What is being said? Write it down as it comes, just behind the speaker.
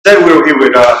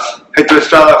with Hector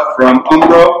Estrada from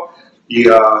Umbro. He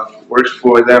works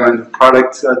for them in the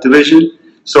product division.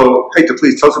 So, Hector,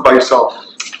 please tell us about yourself.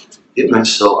 Yeah, man.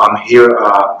 So I'm here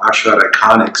actually at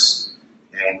Iconics,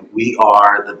 and we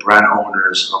are the brand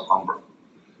owners of Umbro.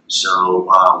 So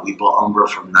we bought Umbro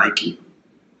from Nike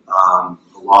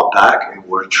a while back, and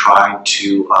we're trying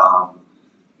to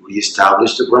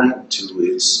reestablish the brand to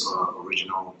its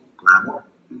original glamour,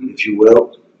 if you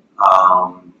will.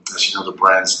 As you know, the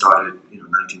brand started,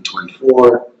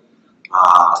 1924.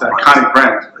 It's an iconic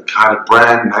brand. Iconic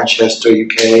brand, Manchester,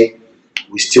 UK.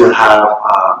 We still have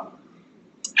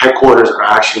headquarters are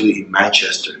actually in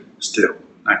Manchester still.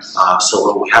 Nice. So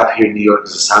what we have here in New York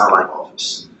is a satellite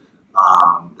office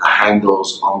that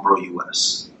handles Umbro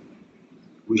U.S.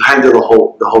 We handle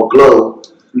the whole globe,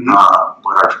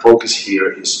 but our focus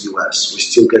here is U.S. We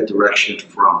still get direction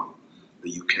from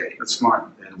the UK. That's smart.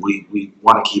 And we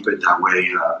want to keep it that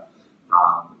way.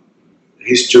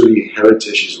 History,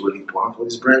 heritage is really important for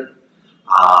this brand.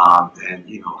 And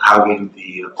having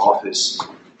the office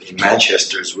in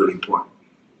Manchester is really important.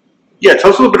 Yeah,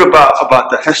 tell us a little bit about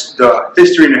the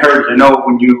history and the heritage. I know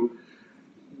when you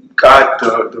got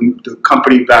the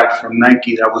company back from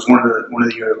Nike, that was one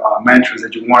of your mantras,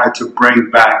 that you wanted to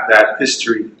bring back that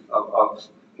history of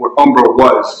what Umbro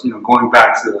was, going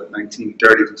back to the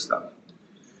 1930s and stuff.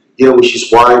 Yeah, which is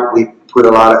why we put a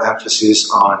lot of emphasis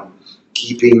on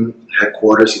keeping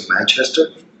headquarters in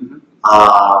Manchester.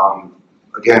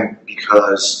 Again,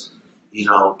 because of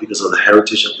the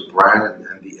heritage of the brand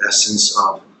and the essence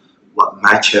of what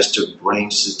Manchester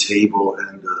brings to the table,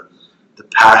 and the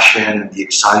passion and the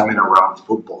excitement around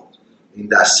football in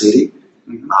that city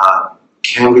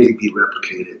can't really be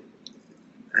replicated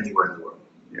anywhere in the world.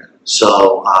 Yeah.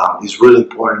 So it's really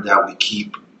important that we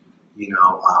keep,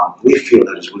 we feel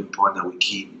that it's really important that we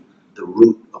keep the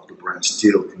root of the brand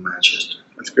still in Manchester.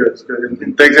 That's good. That's good.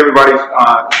 And thanks everybody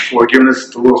for giving us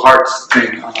the little hearts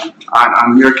thing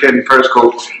on Meerkat and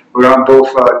Periscope. We're on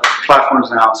both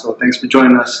platforms now, so thanks for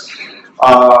joining us.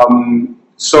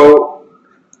 So,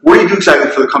 what do you do exactly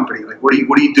for the company? Like, what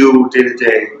do you do day to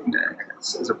day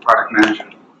as a product manager?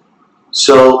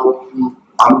 So,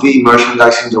 I'm the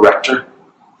merchandising director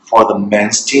for the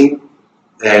men's team,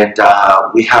 and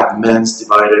we have men's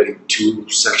divided in two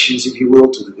sections, if you will,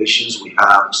 two divisions. We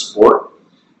have sport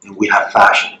and we have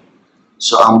fashion.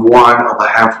 So I'm one of a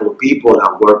handful of people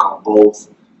that work on both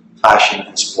fashion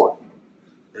and sport.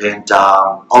 And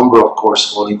Umbro, of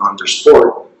course, falling under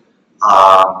sport.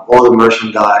 All the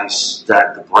merchandise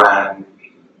that the brand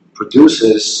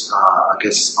produces, I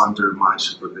guess, under my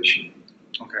supervision.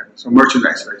 Okay, so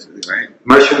merchandise, basically, right?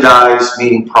 Merchandise,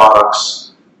 meaning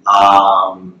products,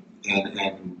 and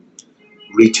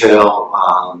retail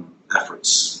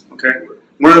efforts. Okay.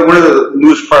 One of the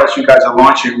newest products you guys are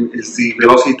launching is the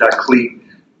Velocita cleat,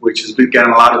 which has been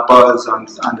getting a lot of buzz on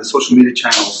the social media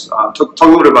channels. Talk a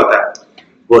little bit about that.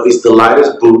 Well, it's the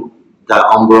lightest boot that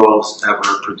Umbro's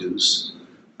ever produced.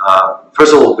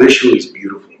 First of all, visually it's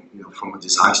beautiful. From a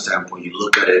design standpoint, you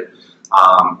look at it,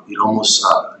 it almost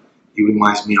it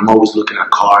reminds me. I'm always looking at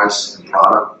cars and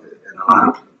product, and a lot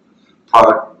of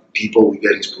product people, we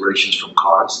get inspirations from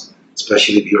cars,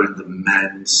 especially if you're in the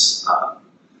men's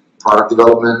product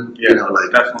development. Yeah,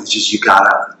 definitely. It's just you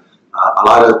gotta. A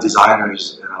lot of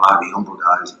designers and a lot of the Umbro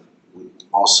guys,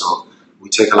 we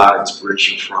take a lot of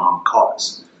inspiration from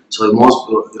cars. So it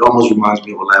almost reminds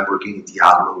me of a Lamborghini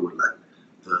Diablo, with like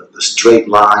the straight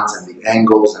lines and the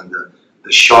angles and the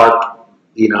sharp,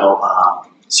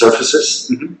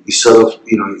 surfaces. It's sort of,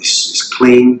 it's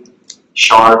clean,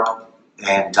 sharp,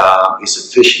 and it's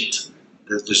efficient.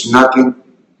 There's nothing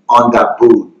on that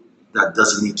boot that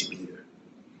doesn't need to be there,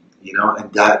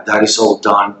 and that is all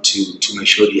done to make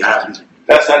sure the athlete.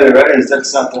 That's not it, right?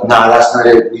 That's not the... No, that's not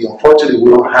it. Unfortunately,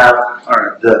 we don't have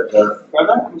the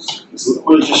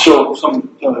We'll just show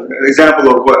some example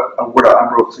of what an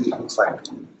Umbro cleat looks like.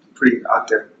 Pretty out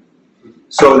there.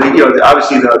 So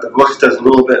obviously the Velocita is a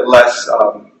little bit less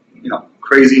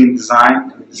crazy in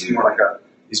design. It's more like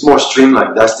it's more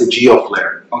streamlined. That's the Geo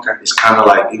Flare. Okay. It's kind of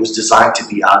like, it was designed to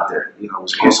be out there. It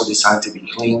was also designed to be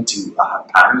clean, to have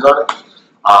patterns on it.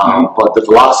 But the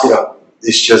Velocita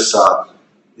is just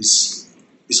it's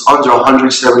under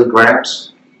 170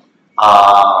 grams.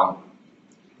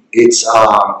 It's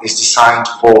designed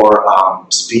for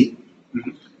speed,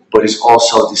 but it's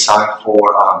also designed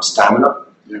for stamina.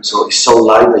 So it's so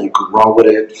light that you could run with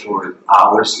it for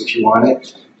hours if you want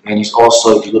it. And it's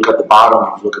also, if you look at the bottom,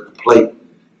 if you look at the plate,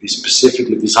 it's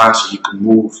specifically designed so you can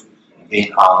move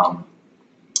in all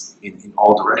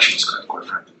directions, quite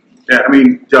frankly. Yeah, I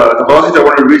mean, the Velocita,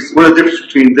 one of the differences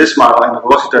between this model and the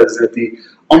Velocita is that the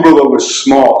Umbro logo is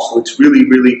small, so it's really,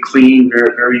 really clean,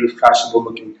 very, very fashionable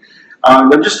looking.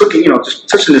 I'm just looking, just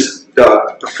touching this,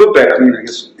 the footbed. I mean, I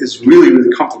guess is really,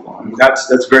 really comfortable. I mean,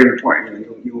 that's very important.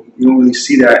 You don't really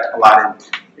see that a lot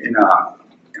in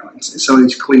some of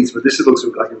these cleats, but this looks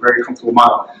like a very comfortable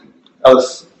model.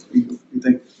 Else, you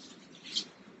think?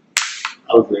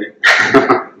 I would agree.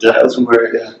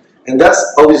 Yeah. And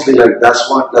that's obviously that's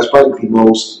probably the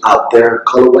most out there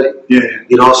colorway. Yeah.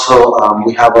 It also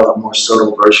we have a more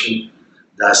subtle version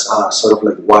that's sort of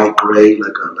like white gray,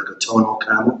 like a tonal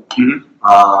camel.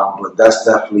 Mm-hmm. But that's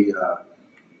definitely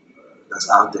that's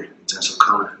out there in terms of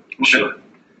color. For sure.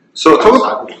 So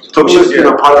part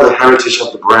of the heritage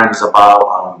of the brand is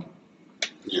about.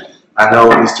 I know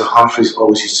Mr. Humphreys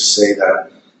always used to say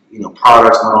that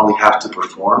products not only have to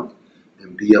perform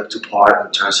and be up to par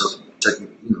in terms of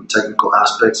technical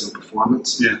aspects and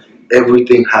performance. Yeah.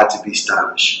 Everything had to be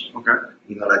stylish. Okay.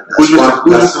 Who's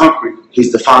Mr. Humphrey?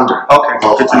 He's the founder. Okay.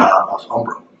 Of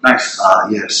Umbro. Nice.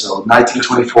 So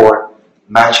 1924,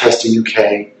 Manchester,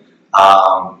 UK.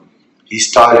 He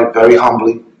started very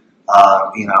humbly,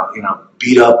 in a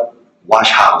beat up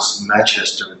wash house in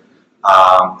Manchester.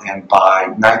 And by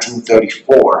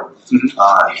 1934,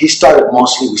 he started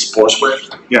mostly with sportswear.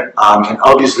 Yeah. And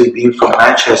obviously, being from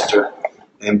Manchester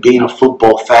and being a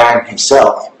football fan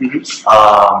himself, he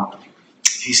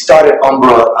started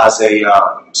Umbro as a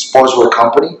sportswear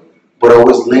company, but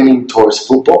always leaning towards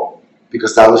football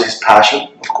because that was his passion,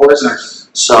 of course. Nice.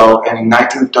 So, and in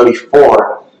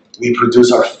 1934, we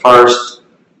produced our first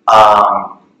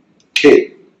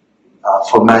kit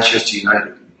for Manchester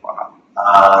United.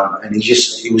 And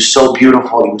he was so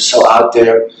beautiful. He was so out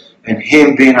there, and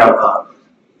him being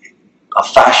a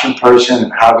fashion person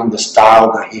and having the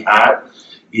style that he had,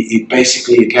 he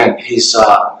basically, again,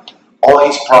 all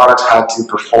his products had to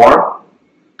perform,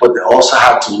 but they also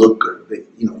had to look good.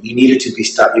 He needed to be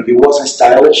stylish. If it wasn't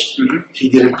stylish, he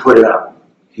didn't put it out.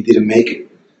 He didn't make it.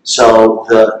 So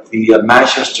the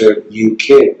Manchester U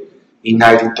kit in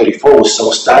 1934 was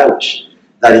so stylish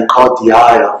that it caught the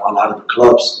eye of a lot of the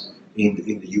clubs in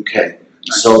the UK.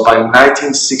 So by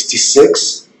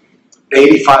 1966,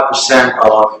 85%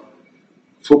 of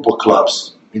football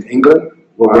clubs in England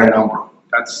were wearing Umbro.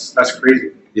 That's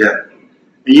crazy. Yeah.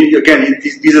 And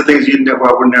these are things you would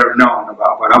never known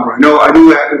about Umbro. I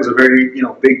knew it was a very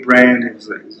big brand. It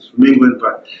was from England,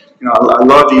 but I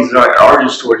love these origin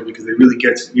stories because they really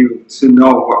get you to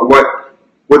know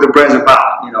what the brand's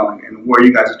about, and where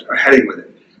you guys are heading with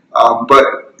it. But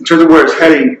in terms of where it's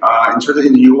heading, in terms of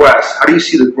in the U.S., how do you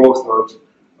see the growth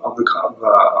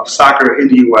of soccer in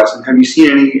the U.S. and have you seen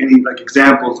any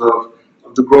examples of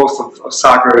the growth of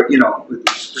soccer,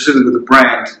 specifically with the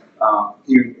brand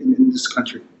here in this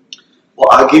country? Well,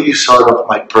 I'll give you sort of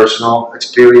my personal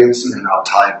experience, and then I'll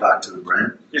tie it back to the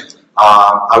brand. Yeah.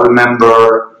 I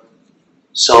remember,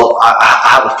 so I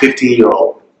have a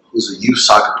 15-year-old who's a youth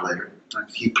soccer player.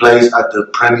 Nice. He plays at the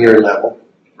Premier level,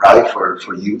 right,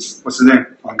 for youth. What's his name?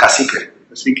 Cacique.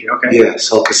 Cacique, okay. Yeah,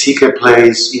 so Cacique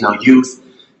plays, youth.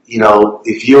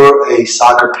 If you're a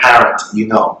soccer parent,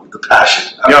 the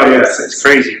passion. It's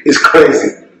crazy. It's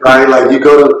crazy, right? Like you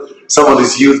go to some of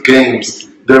these youth games,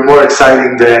 they're more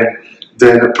exciting than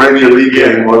the Premier League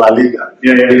game or La Liga.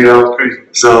 Yeah. It's crazy.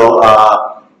 So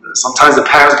sometimes the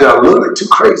parents get a little bit too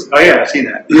crazy. Oh yeah, I've seen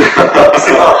that.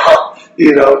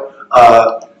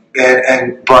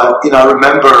 But I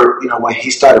remember when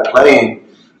he started playing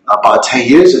about 10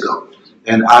 years ago,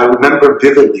 and I remember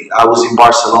vividly. I was in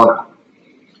Barcelona,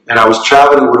 and I was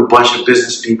traveling with a bunch of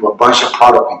business people, a bunch of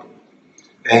product people,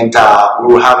 and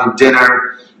we were having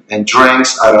dinner and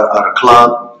drinks at a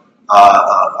club,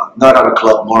 not at a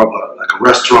club, more of a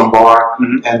restaurant bar,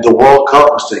 and the World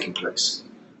Cup was taking place.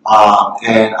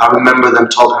 And I remember them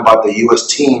talking about the U.S.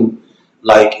 team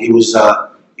like it was,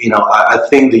 I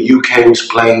think the UK was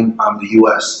playing the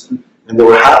U.S. and they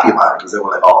were happy about it because they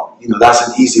were like, oh, that's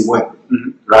an easy win,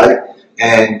 right?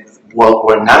 And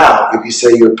where now, if you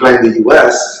say you're playing the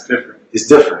U.S., it's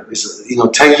different. It's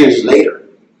 10 years later,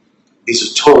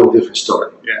 it's a totally different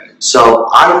story. Yeah. So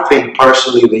I think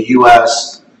personally, the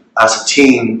U.S. as a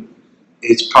team,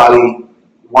 it's probably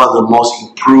one of the most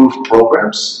improved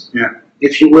programs,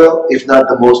 if you will, if not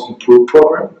the most improved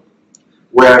program.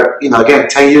 Where again,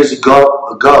 10 years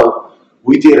ago,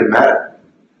 we didn't matter,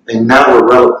 and now we're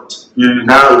relevant. Yeah.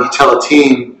 Now you tell a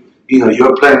team,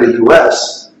 you're playing the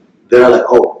U.S., they're like,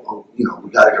 oh, we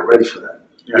got to get ready for that.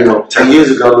 Yeah. 10 years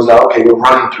ago, it was like, okay, we're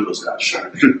running through those guys.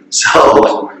 Sure.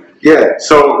 So, yeah.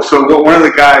 So one of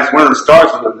the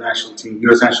stars of the national team,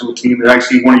 U.S. national team, is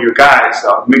actually one of your guys,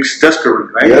 Mix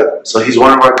Descarin, right? Yeah. So he's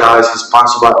one of our guys. He's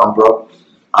sponsored by Umbro.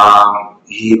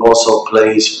 He also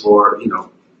plays for,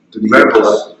 to New York.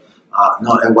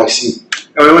 No, NYC.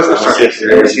 Oh, it was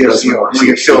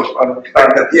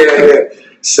yeah.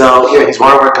 So yeah, he's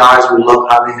one of our guys. We love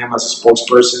having him as a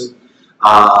spokesperson.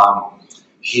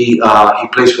 He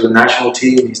plays for the national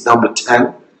team. He's number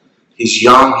 10. He's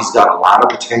young. He's got a lot of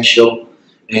potential,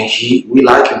 and we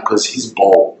like him because he's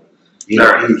bold. You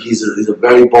know, he's a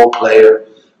very bold player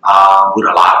with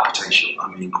a lot of potential. I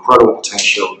mean, incredible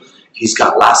potential. He's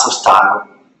got lots of style.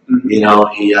 You know,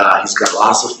 he's got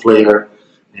lots of flair,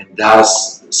 and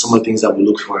that's some of the things that we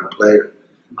look for in a player.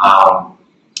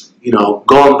 You know,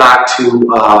 going back to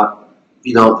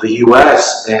you know, the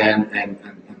U.S. and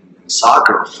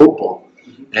soccer or football,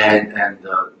 and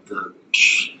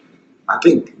I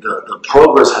think the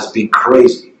progress has been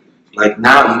crazy. Like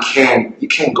now, you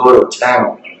can't go to a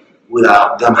town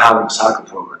without them having a soccer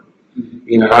program.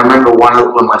 You know, I remember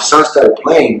when my son started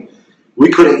playing, we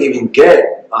couldn't even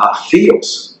get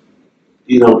fields.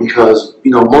 You know, because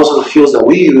you know most of the fields that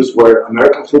we used were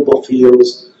American football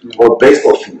fields or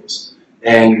baseball fields,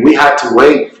 and we had to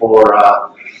wait for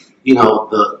you know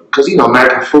because you know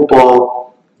American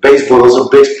football, baseball, those are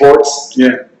big sports.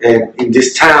 Yeah. And in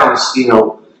these towns, you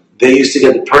know, they used to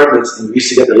get the permits and we used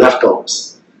to get the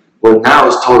leftovers. Well, now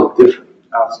it's totally different.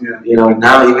 You know,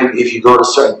 now even if you go to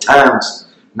certain towns,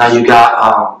 now you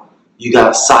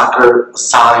got soccer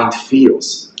assigned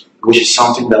fields, which is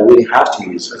something that we didn't have to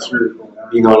use. That's really cool.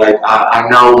 You know, like I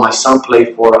know my son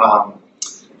played for the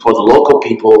local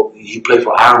people. He played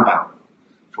for Ironbound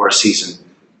for a season,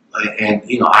 and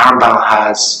you know, Ironbound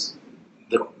has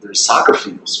their soccer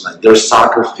fields. Like they're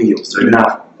soccer fields. They're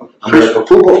not American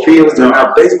football fields. They're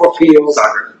not baseball fields.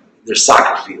 They're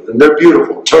soccer fields, and they're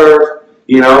beautiful turf.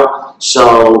 You know,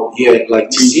 so yeah, like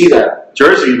to see that.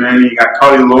 Jersey, man, you got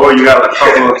Carly Lohr, you got a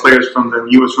couple of players from the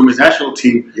U.S. Women's National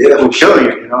Team who are killing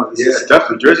it. You know, it's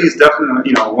definitely Jersey is definitely,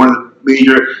 you know, one of the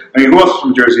major. I mean, who else is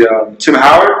from Jersey? Tim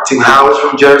Howard. Tim Howard's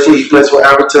from Jersey. He plays for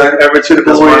Everton. Everton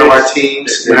is one of our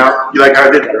teams. You know, you like how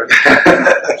I did that,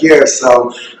 right? Yeah.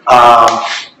 So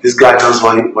this guy knows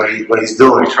what he's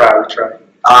doing. We try.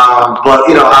 But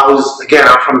you know,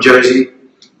 I'm from Jersey.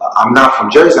 I'm not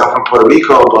from Jersey. I'm from Puerto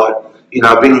Rico, but you know,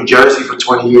 I've been in Jersey for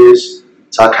 20 years.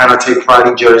 So I kind of take pride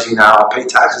in Jersey now. I pay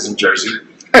taxes in Jersey.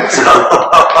 So,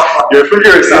 you're from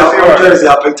Jersey. I'm from Jersey.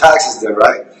 I pay taxes there,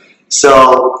 right?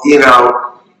 So, you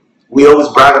know, we always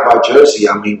brag about Jersey.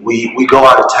 I mean, we go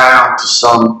out of town to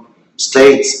some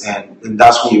states, and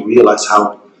that's when you realize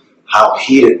how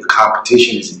heated the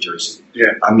competition is in Jersey.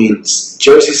 Yeah. I mean,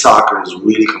 Jersey soccer is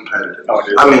really competitive. Oh, it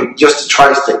is. I mean, just the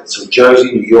tri-state. So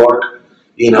Jersey, New York,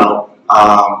 you know,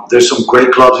 there's some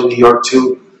great clubs in New York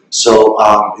too. So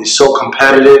it's so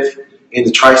competitive in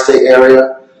the tri-state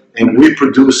area, and we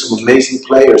produce some amazing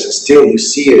players. And still, you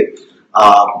see it.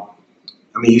 I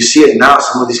mean, you see it now.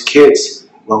 Some of these kids,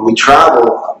 when we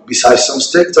travel, besides some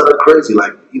states that are crazy,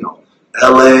 like you know,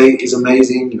 LA is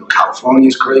amazing. You know, California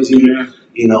is crazy. Yeah.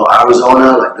 You know,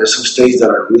 Arizona. Like, there's some states that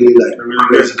are really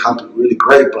crazy, really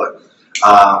great.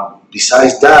 But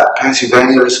besides that,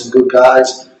 Pennsylvania, there's some good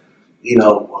guys. You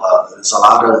know, there's a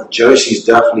lot of Jersey's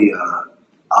definitely.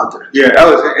 Out there. Yeah,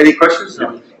 Ellis, any questions? No.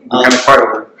 Kind of part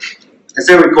of it. As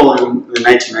I recall, in the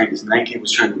 1990s, Nike was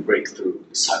trying to break through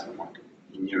the soccer market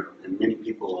in Europe, and many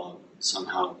people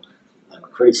somehow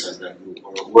criticized that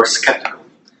or were skeptical.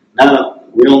 Now,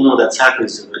 we all know that soccer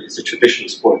is a traditional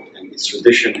sport, and its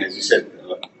tradition, as you said,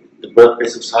 the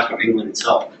birthplace of soccer, England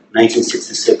itself,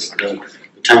 1966,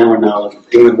 the time when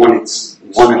England won its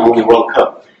one and only World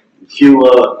Cup.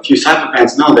 Few soccer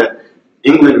fans know that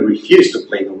England refused to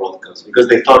play in the World Cups because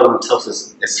they thought of themselves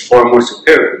as far more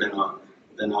superior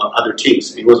than other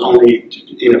teams. It was only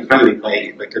in a friendly play,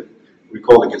 if I could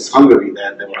recall, against Hungary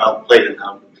that they were outplayed and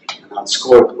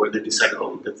outscored, where they decided,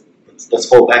 oh, let's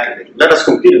fall back a bit. Let us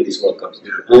compete in these World Cups.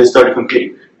 And they started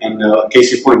competing. And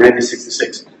case in point,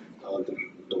 1966,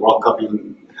 the World Cup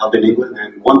held in England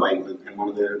and won by England and one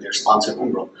of their sponsor,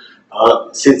 Umbro.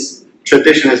 Since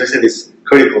tradition, as I said, is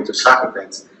critical to soccer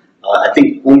fans, I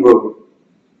think Umbro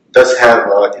does have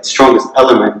its strongest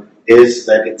element is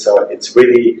that it's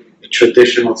really a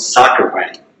traditional soccer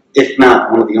brand, if not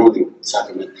one of the only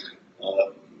soccer brands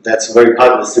that's very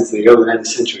popular since the early 19th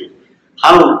century.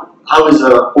 How is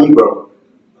Umbro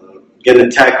going to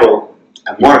tackle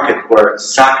a market where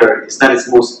soccer is not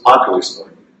its most popular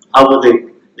sport? How will they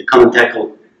come and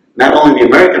tackle not only the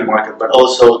American market but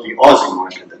also the Aussie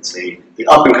market, let's say, the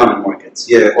up-and-coming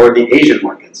markets, or the Asian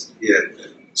markets? Yeah.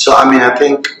 So I mean, I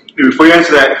think. Before you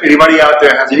answer that, if anybody out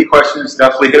there has any questions,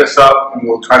 definitely hit us up, and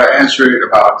we'll try to answer it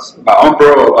about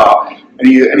Umbro, about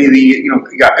any of the, you know,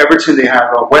 you got Everton, they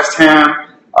have West Ham,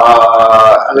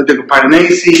 Olympic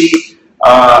Paranesi,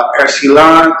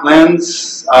 Ercilan,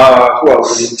 Lens, who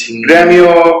else?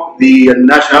 Gremio, the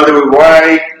Nacional de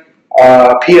Uruguay,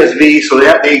 PSV. So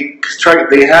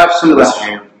they have some of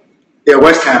the. Yeah,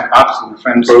 West Ham, obviously, my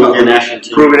friends. Peruvian national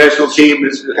team. Peruvian national team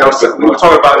is. We were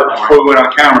talking about it before we went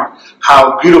on camera.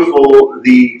 How beautiful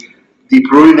the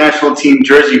Peruvian national team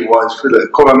jersey was for the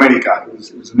Copa America.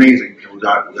 It was amazing. We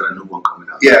got a new one coming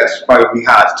out. Yes, probably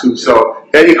hot too. So,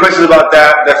 any questions about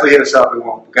that? Definitely hit us up. We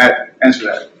won't. Go ahead, answer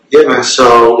that. Yeah, man.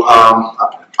 So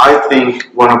I think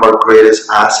one of our greatest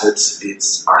assets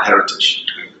is our heritage.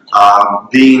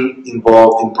 Being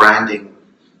involved in branding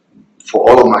for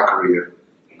all of my career,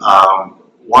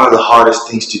 one of the hardest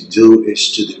things to do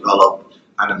is to develop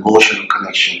an emotional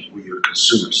connection with your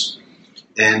consumers.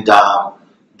 And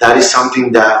that is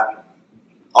something that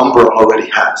Umbro already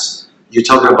has. You're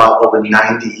talking about over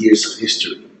 90 years of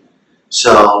history.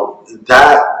 So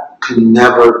that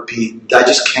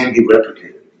just can't be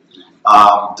replicated.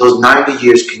 Those 90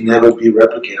 years can never be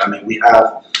replicated. I mean, we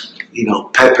have,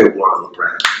 Pepe wore the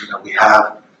brand. We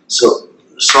have so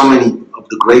many of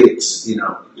the greats,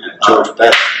 George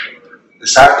Best.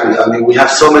 Exactly. I mean, we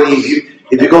have so many.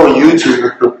 If you go on YouTube,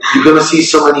 you're gonna see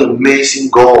so many amazing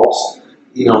goals,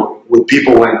 with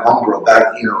people wearing Umbro back,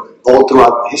 all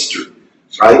throughout history,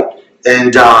 right?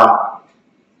 And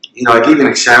I give you an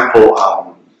example,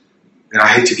 and I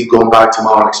hate to keep going back to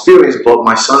my own experience, but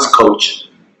my son's coach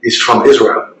is from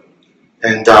Israel,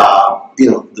 and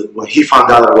when he found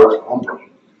out I worked for Umbro,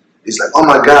 he's like, "Oh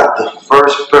my God, the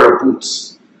first pair of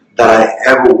boots that I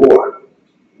ever wore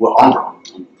were Umbro."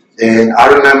 And I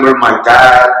remember my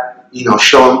dad,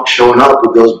 showing up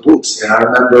with those boots, and I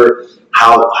remember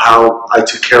how I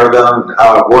took care of them and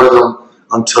how I wore them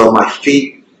until my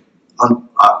feet,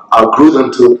 I grew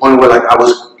them to the point where I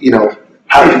was,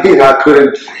 I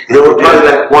couldn't. They were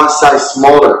probably one size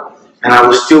smaller, and I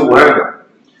was still wearing them.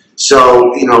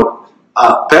 So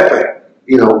Pepe,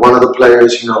 one of the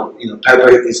players,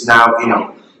 Pepe is now,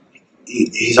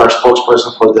 he's our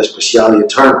spokesperson for the Specialia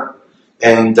tournament,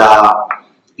 and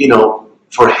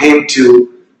for him to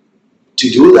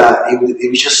do that, it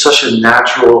was just such a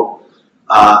natural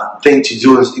thing to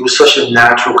do. It was such a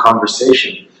natural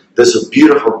conversation. There's a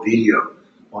beautiful video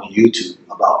on YouTube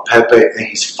about Pepe and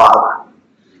his father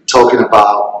talking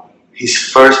about his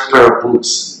first pair of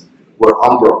boots were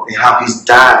Umbro and how his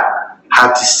dad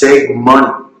had to save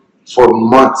money for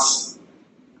months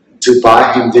to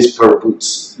buy him this pair of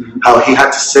boots. Mm-hmm. How he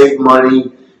had to save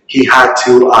money, he had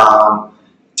to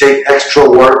take extra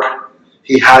work.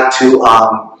 He had to,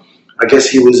 I guess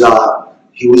he was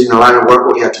in a line of work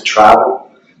where he had to travel.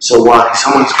 So while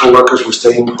some of his coworkers were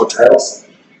staying in hotels,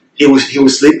 he was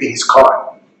sleeping in his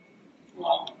car.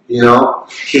 Wow.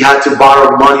 He had to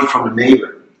borrow money from a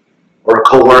neighbor or a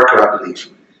coworker, I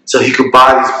believe, so he could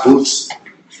buy these boots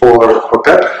for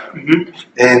Pepe. Mm-hmm.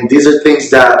 And these are things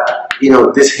that,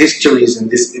 this histories and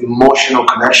this emotional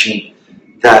connection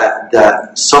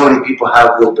that so many people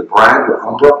have with the brand or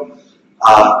Umbro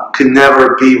could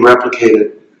never be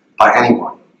replicated by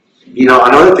anyone.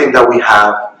 Another thing that we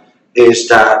have is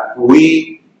that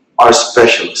we are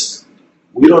specialists.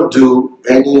 We don't do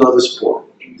any other sport.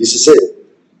 This is it.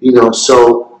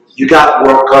 So you got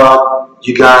World Cup,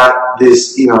 you got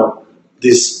this,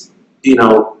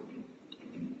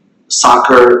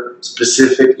 soccer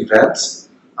specific events.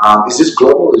 Is this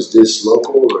global? Is this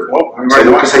local? Or right,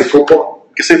 you want to say football?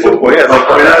 You can say football, yeah.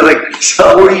 Like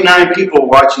 49 people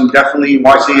definitely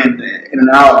watching in and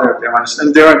out there.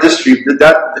 And they're on this stream.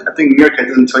 I think America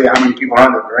doesn't tell you how many people are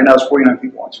on there. But right now, it's 49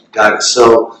 people watching. Got it.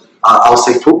 So I'll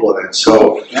say football then.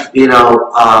 So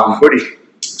footy.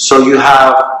 So you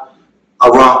have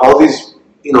around all these,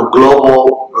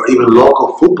 global or even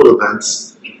local football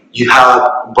events, you have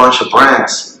a bunch of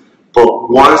brands. But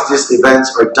once these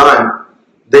events are done,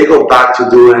 they go back to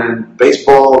doing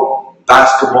baseball,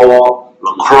 basketball,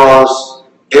 lacrosse,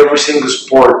 every single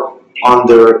sport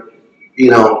under,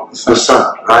 the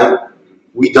sun, right?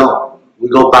 We don't. We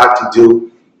go back to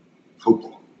do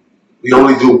football. We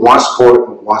only do one sport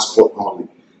and one sport only.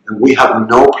 And we have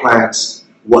no plans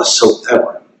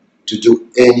whatsoever to do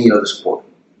any other sport.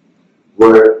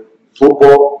 We're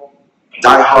football,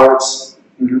 diehards,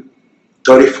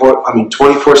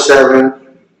 24/7,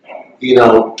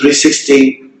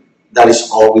 360. That is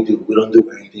all we do. We don't do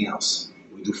anything else.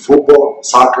 We do football,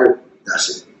 soccer. That's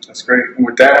it. That's great. And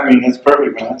with that, that's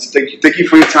perfect, man. Thank you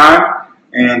for your time,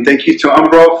 and thank you to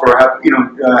Umbro for having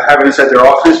us at their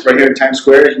office right here in Times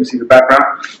Square. As you can see the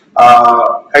background.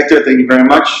 Hector, thank you very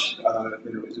much.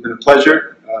 It's been a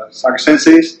pleasure. Soccer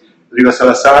Senseis, Rodrigo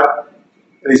Salazar,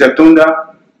 Elisa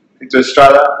Tunda, Hector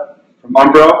Estrada from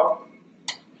Umbro.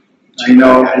 We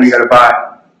got to buy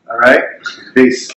All right? Peace.